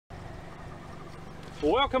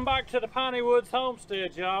Well, welcome back to the Piney Woods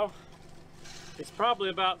Homestead, y'all. It's probably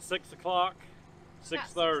about 6 o'clock,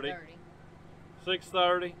 6:30.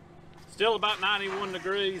 6:30. Still about 91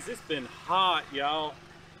 degrees. It's been hot, y'all.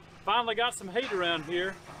 Finally got some heat around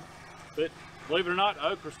here, but believe it or not, the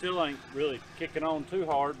okra still ain't really kicking on too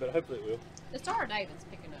hard, but hopefully it will. The Star David's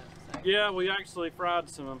picking up. So. Yeah, we actually fried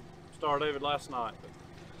some Star David last night. But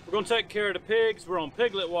we're gonna take care of the pigs. We're on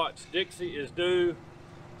piglet watch. Dixie is due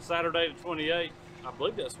Saturday the 28th. I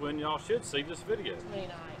believe that's when y'all should see this video.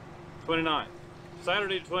 29th.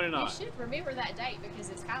 Saturday the 29th. You should remember that date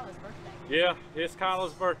because it's Kyla's birthday. Yeah, it's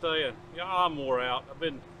Kyla's birthday, and y'all, I'm wore out. I've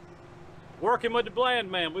been working with the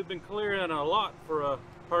Bland Man. We've been clearing a lot for a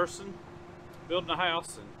person, building a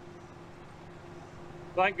house, and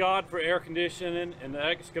thank God for air conditioning and the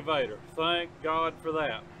excavator. Thank God for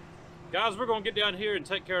that. Guys, we're gonna get down here and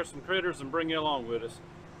take care of some critters and bring you along with us.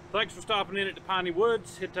 Thanks for stopping in at the Piney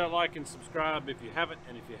Woods. Hit that like and subscribe if you haven't,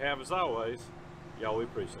 and if you have, as always, y'all, we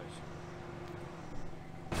appreciate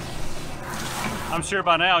you. I'm sure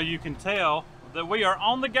by now you can tell that we are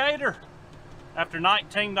on the gator. After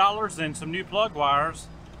 $19 and some new plug wires,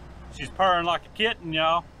 she's purring like a kitten,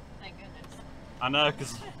 y'all. Thank goodness. I know,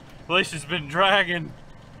 because Felicia's been dragging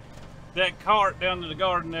that cart down to the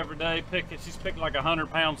garden every day. She's picked like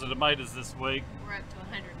 100 pounds of tomatoes this week. We're up to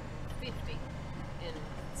 150 in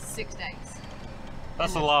 6 days.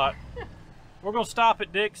 That's a lot. We're gonna stop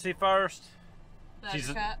at Dixie first.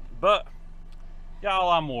 But y'all,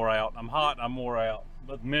 I'm wore out. I'm hot, I'm wore out,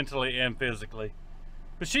 both mentally and physically.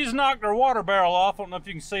 But she's knocked her water barrel off. I don't know if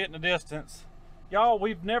you can see it in the distance. Y'all,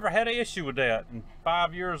 we've never had an issue with that in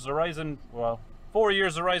 5 years of raising, well, 4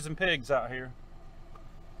 years of raising pigs out here.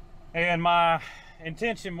 And my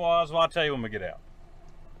intention was, well, I'll tell you when we get out.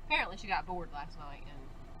 Apparently she got bored last night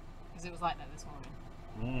because it was like that this morning.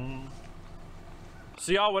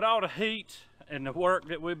 See, y'all, with all the heat and the work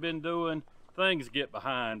that we've been doing, things get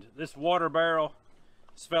behind. This water barrel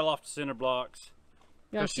fell off the center blocks.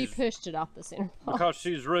 Yeah, she pushed it off the center block. Because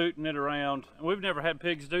she's rooting it around. And we've never had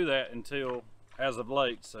pigs do that until as of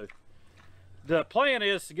late. So the plan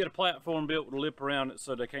is to get a platform built with a lip around it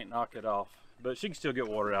so they can't knock it off. But she can still get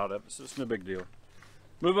water out of it, so it's no big deal.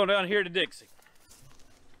 Move on down here to Dixie.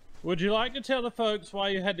 Would you like to tell the folks why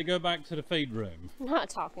you had to go back to the feed room? I'm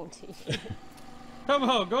not talking to you. Come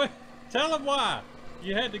on, go ahead. Tell them why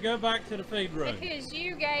you had to go back to the feed room. Because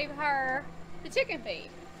you gave her the chicken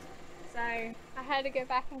feed. So I had to go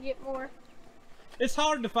back and get more. It's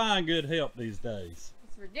hard to find good help these days.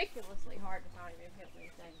 It's ridiculously hard to find good help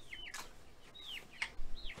these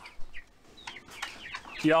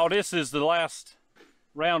days. Y'all, this is the last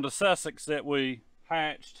round of Sussex that we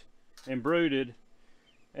hatched and brooded.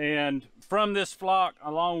 And from this flock,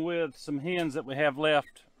 along with some hens that we have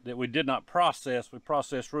left that we did not process, we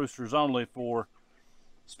processed roosters only for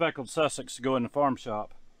speckled Sussex to go in the farm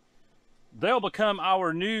shop. They'll become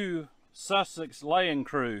our new Sussex laying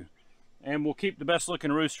crew, and we'll keep the best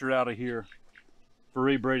looking rooster out of here for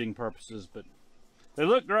rebreeding purposes. But they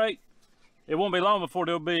look great. It won't be long before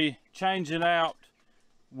they'll be changing out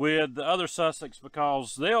with the other Sussex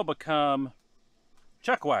because they'll become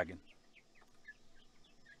chuck wagon.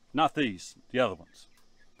 Not these, the other ones.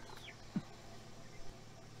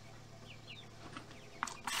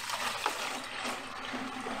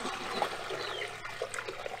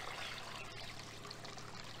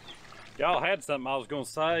 Y'all had something I was gonna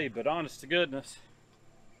say, but honest to goodness,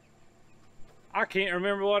 I can't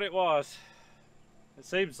remember what it was. It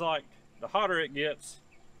seems like the hotter it gets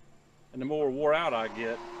and the more wore out I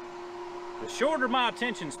get, the shorter my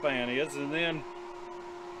attention span is, and then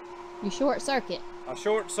you short circuit. I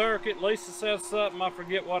short circuit. Lisa says something, I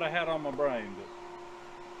forget what I had on my brain.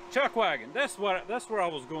 But chuck wagon, that's where I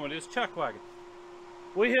was going, is chuck wagon.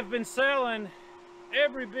 We have been selling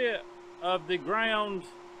every bit of the ground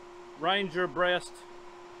Ranger breast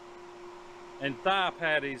and thigh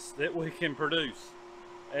patties that we can produce,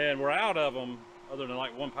 and we're out of them other than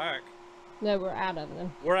like one pack. No, we're out of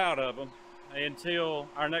them. We're out of them until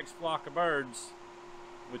our next flock of birds,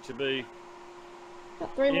 which will be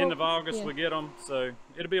end of August. Yeah. We get them, so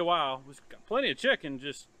it'll be a while. We've got plenty of chicken,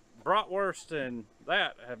 just bratwurst and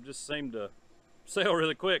that have just seemed to sell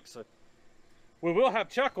really quick. So we will have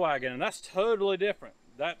chuck wagon, and that's totally different.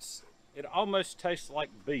 It almost tastes like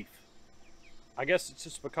beef. I guess it's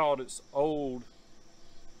just because it's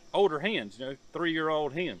older hens, you know,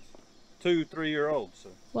 3-year-old hens, 2-3-year-olds. So.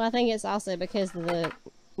 Well, I think it's also because of the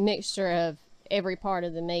mixture of every part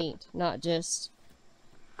of the meat, not just.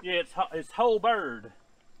 Yeah, it's whole bird.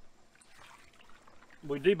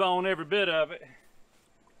 We debone every bit of it,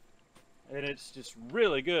 and it's just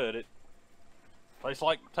really good. It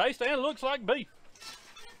tastes and looks like beef.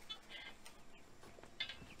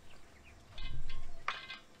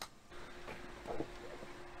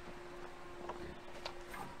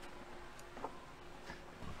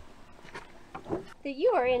 that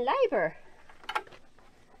you are in labor.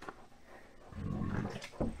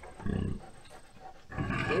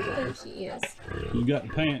 I believe she is. She's got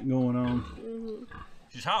the pant going on.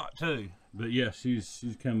 She's hot too, but yeah,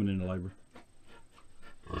 she's coming into labor.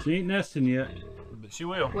 She ain't nesting yet, but she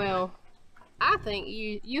will. Well, I think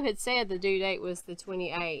you had said the due date was the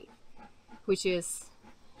 28th, which is,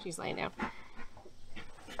 she's laying down.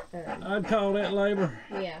 I'd call that labor.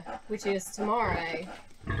 Yeah, which is tomorrow.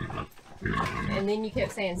 And then you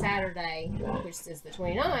kept saying Saturday, which is the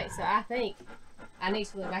 29th, so I think, I need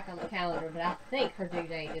to look back on the calendar, but I think her due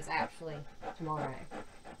date is actually tomorrow.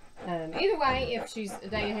 Either way, if she's a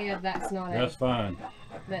day ahead, that's fine.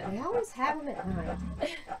 But they always have them at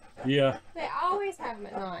night. Yeah. They always have them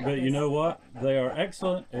at night. But you know what? They are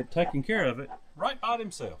excellent at taking care of it right by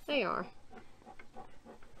themselves. They are.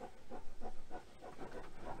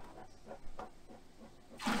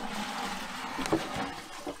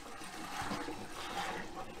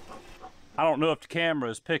 I don't know if the camera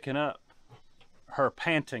is picking up her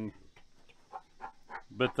panting,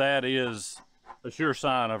 but that is a sure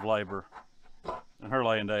sign of labor. And her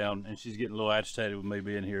laying down, and she's getting a little agitated with me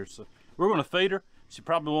being here. So we're going to feed her. She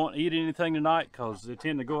probably won't eat anything tonight because they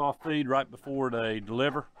tend to go off feed right before they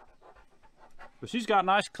deliver. But she's got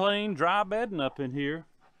nice, clean, dry bedding up in here.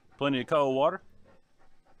 Plenty of cold water.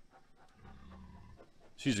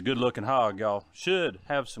 She's a good-looking hog, y'all. Should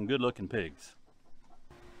have some good-looking pigs.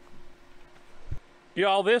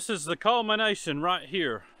 Y'all, this is the culmination right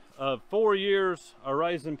here of 4 years of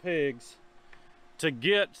raising pigs to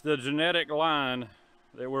get the genetic line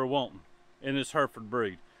that we're wanting in this Hereford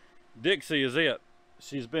breed. Dixie is it.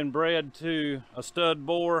 She's been bred to a stud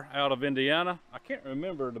boar out of Indiana. I can't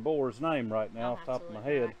remember the boar's name right now off the top of my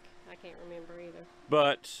head. I can't remember either.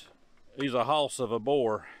 But he's a hoss of a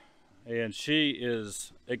boar, and she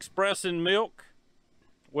is expressing milk.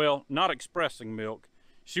 Well, not expressing milk.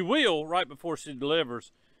 She will right before she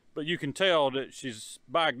delivers, but you can tell that she's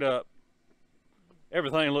bagged up.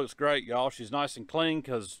 Everything looks great, y'all. She's nice and clean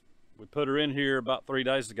because we put her in here about 3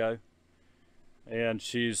 days ago. And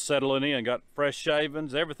she's settling in, got fresh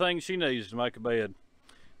shavings, everything she needs to make a bed.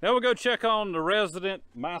 Now we'll go check on the resident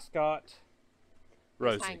mascot,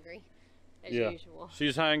 Rosie. She's hungry, as usual.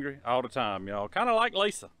 She's hungry all the time, y'all. Kind of like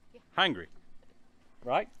Lisa, hungry,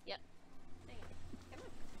 right? Yep.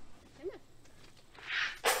 Come on.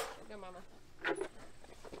 Come on. Go, Mama.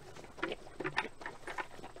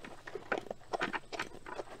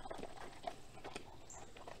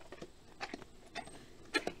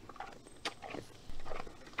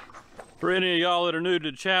 For any of y'all that are new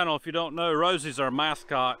to the channel, if you don't know, Rosie's our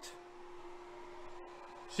mascot.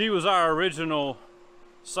 She was our original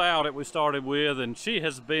sow that we started with, and she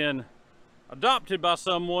has been adopted by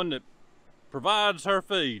someone that provides her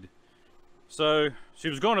feed. So she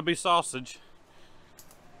was going to be sausage,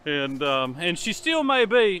 and she still may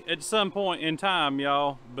be at some point in time,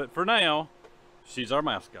 y'all. But for now, she's our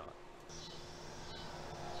mascot.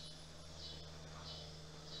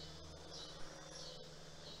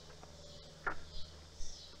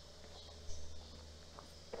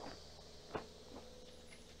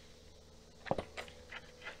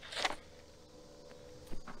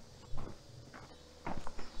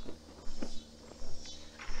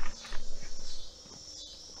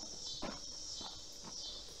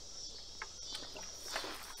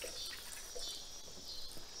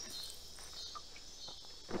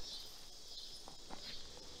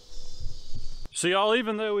 So y'all,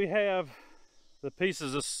 even though we have the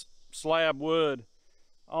pieces of slab wood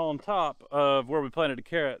on top of where we planted the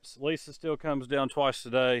carrots, Lisa still comes down twice a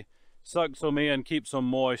day, sucks them in, keeps them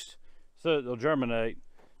moist so that they'll germinate.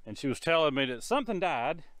 And she was telling me that something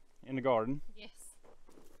died in the garden. Yes.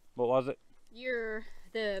 What was it?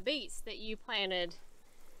 The beets that you planted,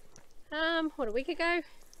 what, a week ago?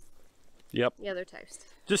 Yep. Yeah, they're toast.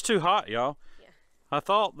 Just too hot, y'all. Yeah. I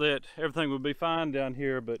thought that everything would be fine down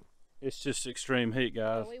here, but it's just extreme heat,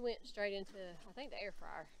 guys. Well, we went straight into, I think, the air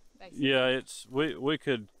fryer, basically. Yeah, it's we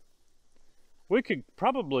could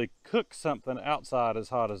probably cook something outside as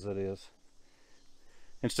hot as it is,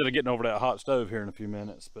 instead of getting over that hot stove here in a few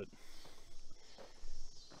minutes. But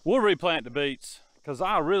we'll replant the beets because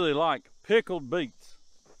I really like pickled beets.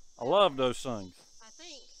 I love those things.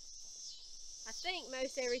 I think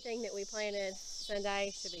most everything that we planted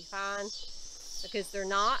Sunday should be fine because they're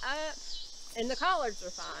not up, and the collards are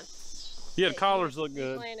fine. Yeah, the collards look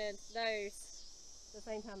good. We planted those the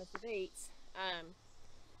same time as the beets.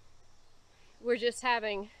 We're just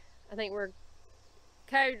having, I think we're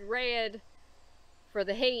code red for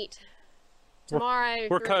the heat tomorrow.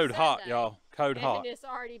 We're code hot, y'all. Code hot. And it's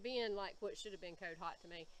already been like what should have been code hot to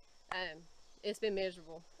me. It's been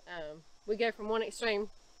miserable. we go from one extreme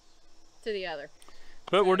to the other.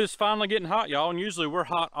 But we're just finally getting hot, y'all, and usually we're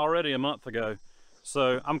hot already a month ago.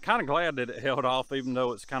 So I'm kind of glad that it held off, even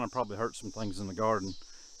though it's kind of probably hurt some things in the garden,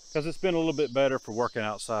 because it's been a little bit better for working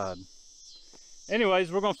outside.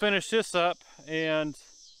 Anyways, we're gonna finish this up, and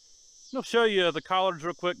I'll show you the collards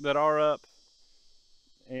real quick that are up,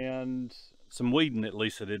 and some weeding that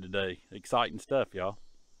Lisa did today. Exciting stuff, y'all.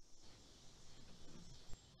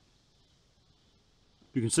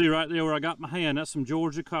 You can see right there where I got my hand, that's some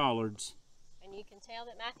Georgia collards. And you can tell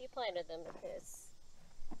that Matthew planted them because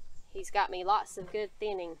he's got me lots of good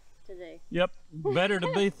thinning to do. Yep, better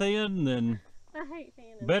to be thin than... I hate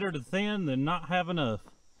thinning. Better to thin than not have enough.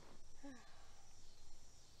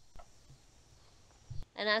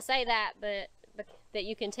 And I say that, but that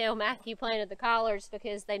you can tell Matthew planted the collards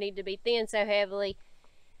because they need to be thinned so heavily.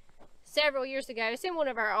 Several years ago, it's in one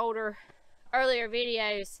of our earlier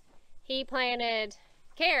videos, he planted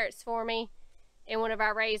carrots for me in one of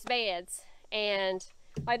our raised beds. And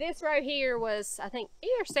like this row here was, I think,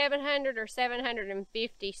 either 700 or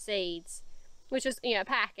 750 seeds, which is, you know, a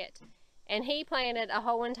packet. And he planted a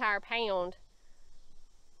whole entire pound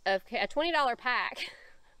of, a $20 pack,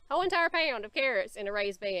 whole entire pound of carrots in a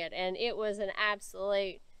raised bed. And it was an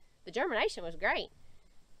absolute, the germination was great,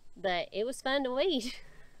 but it was fun to weed.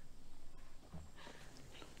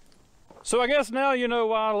 So I guess now you know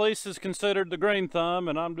why Lisa's considered the green thumb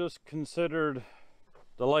and I'm just considered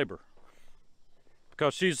the labor,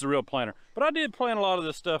 because she's the real planter. But I did plant a lot of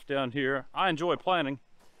this stuff down here. I enjoy planting.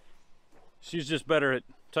 She's just better at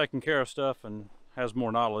taking care of stuff and has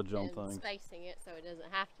more knowledge on things. Spacing it so it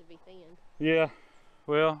doesn't have to be thin. Yeah,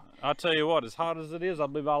 well, I'll tell you what, as hot as it is, I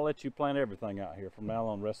believe I'll let you plant everything out here from now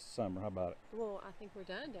on the rest of the summer. How about it? Well, I think we're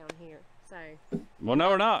done down here, so. Well, no,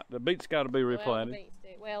 we're not. The beets got to be replanted.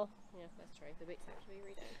 Well, yeah, that's true. The beets have to be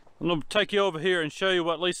redone. I'm going to take you over here and show you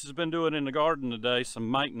what Lisa's been doing in the garden today,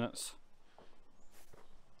 some maintenance.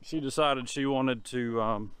 She decided she wanted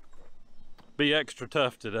to be extra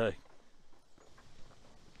tough today.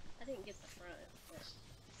 I didn't get the front. But...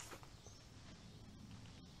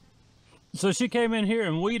 So she came in here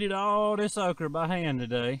and weeded all this okra by hand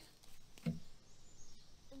today.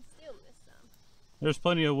 And still missed some. There's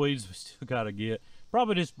plenty of weeds we still got to get.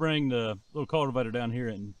 Probably just bring the little cultivator down here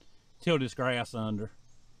and till this grass under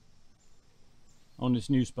on this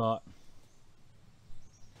new spot.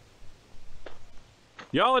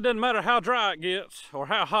 Y'all, it doesn't matter how dry it gets or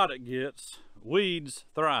how hot it gets, weeds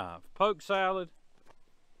thrive. Poke salad.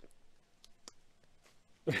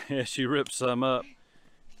 Yeah, she ripped some up.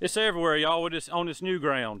 It's everywhere, y'all, with this on this new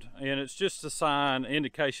ground, and it's just a sign,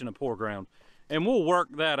 indication of poor ground. And we'll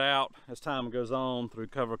work that out as time goes on through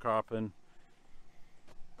cover cropping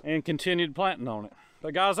and continued planting on it.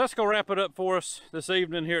 But guys, that's gonna wrap it up for us this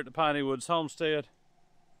evening here at the Piney Woods Homestead.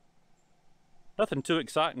 Nothing too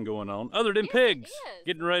exciting going on other than pigs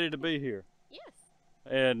getting ready to be here. Yes.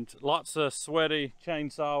 And lots of sweaty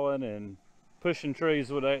chainsawing and pushing trees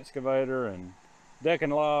with the excavator and decking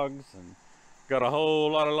logs, and got a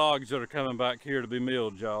whole lot of logs that are coming back here to be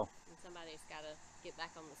milled, y'all. And somebody's got to get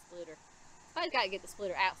back on the splitter. Somebody's got to get the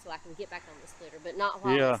splitter out so I can get back on the splitter, but not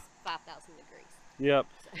while it's 5,000 degrees. Yep.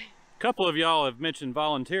 So. A couple of y'all have mentioned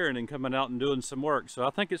volunteering and coming out and doing some work, so I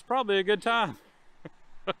think it's probably a good time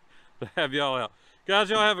to have y'all out. Guys,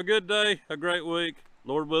 y'all have a good day, a great week.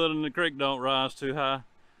 Lord willing, the creek don't rise too high.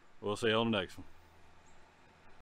 We'll see you on the next one.